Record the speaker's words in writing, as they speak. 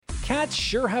Cats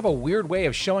sure have a weird way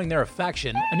of showing their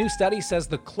affection. A new study says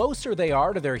the closer they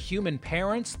are to their human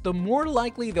parents, the more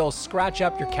likely they'll scratch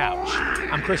up your couch.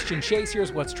 I'm Christian Chase,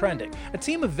 here's what's trending. A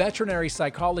team of veterinary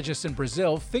psychologists in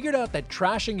Brazil figured out that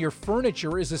trashing your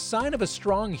furniture is a sign of a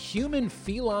strong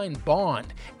human-feline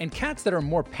bond, and cats that are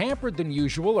more pampered than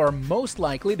usual are most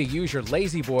likely to use your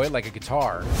lazy boy like a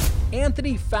guitar.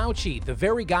 Anthony Fauci, the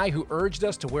very guy who urged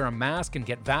us to wear a mask and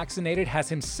get vaccinated, has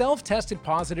himself tested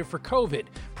positive for COVID,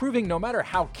 proving no matter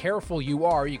how careful you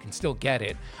are, you can still get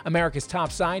it. America's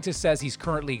top scientist says he's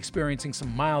currently experiencing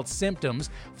some mild symptoms.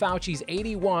 Fauci's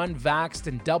 81, vaxxed,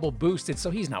 and double boosted,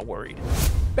 so he's not worried.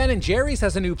 Ben & Jerry's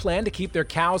has a new plan to keep their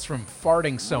cows from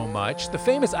farting so much. The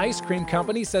famous ice cream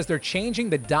company says they're changing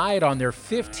the diet on their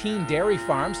 15 dairy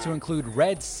farms to include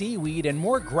red seaweed and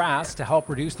more grass to help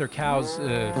reduce their cows'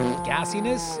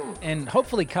 gassiness and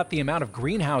hopefully cut the amount of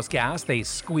greenhouse gas they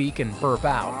squeak and burp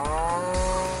out.